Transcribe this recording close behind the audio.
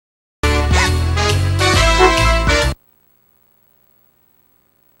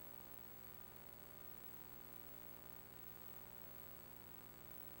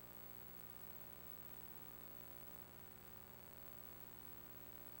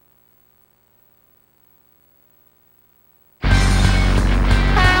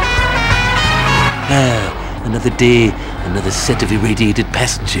Ah, another day, another set of irradiated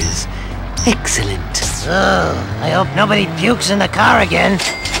passengers. Excellent. Oh, I hope nobody pukes in the car again.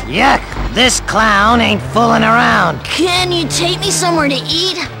 Yuck, this clown ain't fooling around. Can you take me somewhere to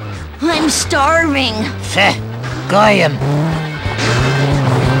eat? I'm starving. Pheh, goyim.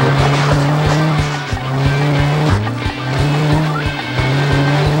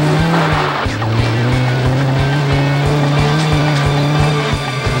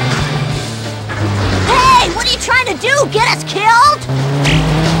 Hey, what are you trying to do? Get us killed?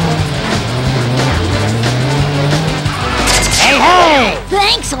 Hey!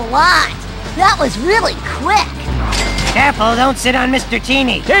 Thanks a lot. That was really quick. Careful, don't sit on Mr.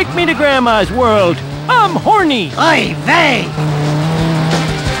 Teeny. Take me to Grandma's world. I'm horny. Oy vey!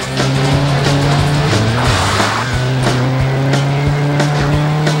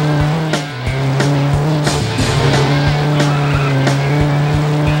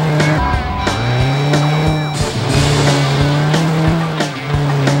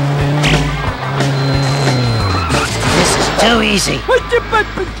 This is too easy.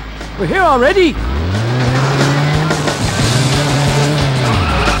 We're here already.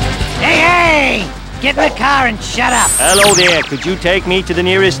 Hey! Get in the car and shut up. Hello there. Could you take me to the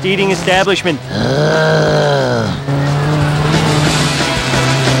nearest eating establishment?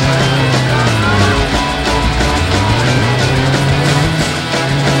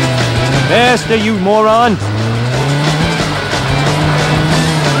 Faster, you moron.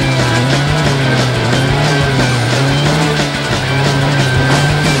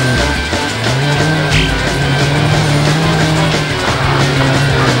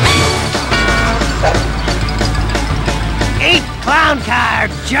 Clown car,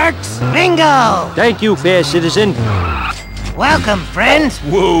 jerks! Bingo! Thank you, fair citizen. Welcome, friends.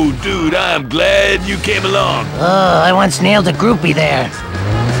 Whoa, dude, I'm glad you came along. Oh, I once nailed a groupie there.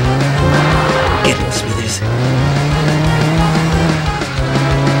 Get him, Smithers.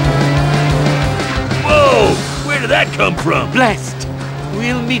 Whoa, where did that come from? Blast!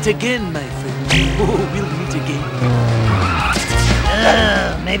 We'll meet again, my friend. Oh, we'll meet again.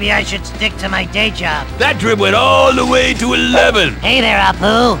 Maybe I should stick to my day job. That trip went all the way to 11. Hey there,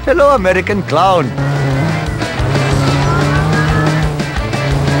 Apu. Hello, American Clown.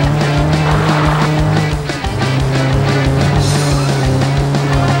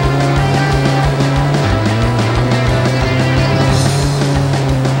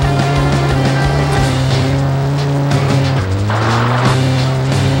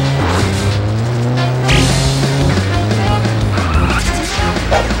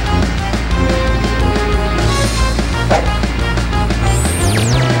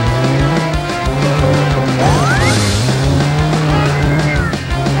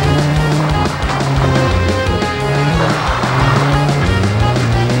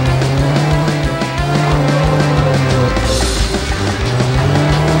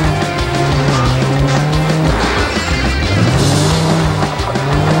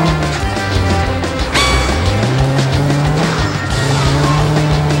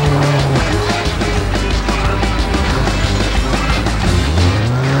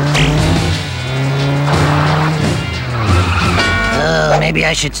 Maybe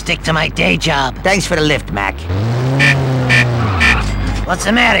I should stick to my day job. Thanks for the lift, Mac. What's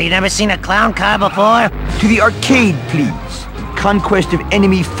the matter? You never seen a clown car before? To the arcade, please. Conquest of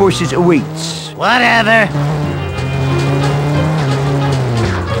enemy forces awaits. Whatever.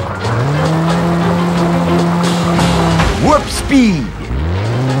 Warp speed!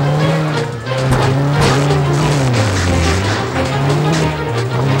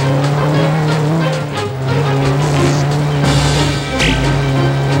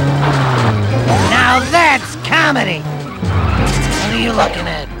 Now that's comedy! What are you looking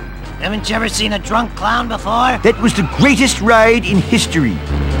at? Haven't you ever seen a drunk clown before? That was the greatest ride in history.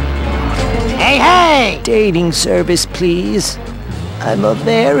 Hey, hey! Dating service, please. I'm a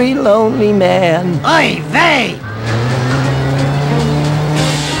very lonely man. Oy vey!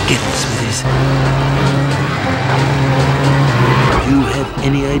 Get him, Smithers. Do you have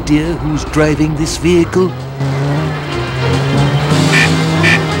any idea who's driving this vehicle?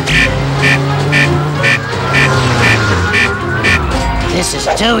 This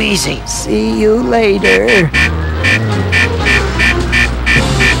is too easy. See you later.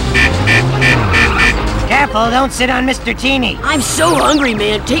 Careful, don't sit on Mr. Teeny. I'm so hungry,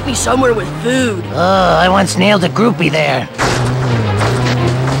 man. Take me somewhere with food. Oh, I once nailed a groupie there.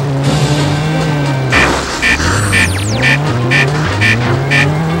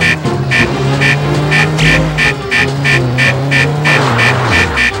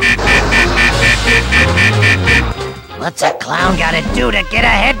 What's a clown gotta do to get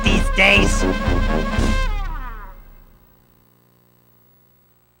ahead these days?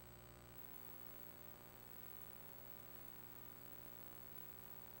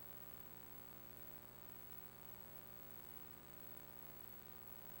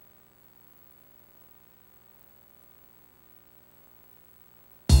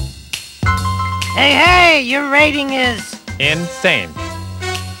 Hey, your rating is... Insane.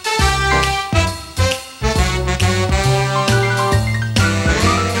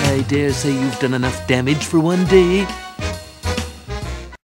 I dare say you've done enough damage for one day.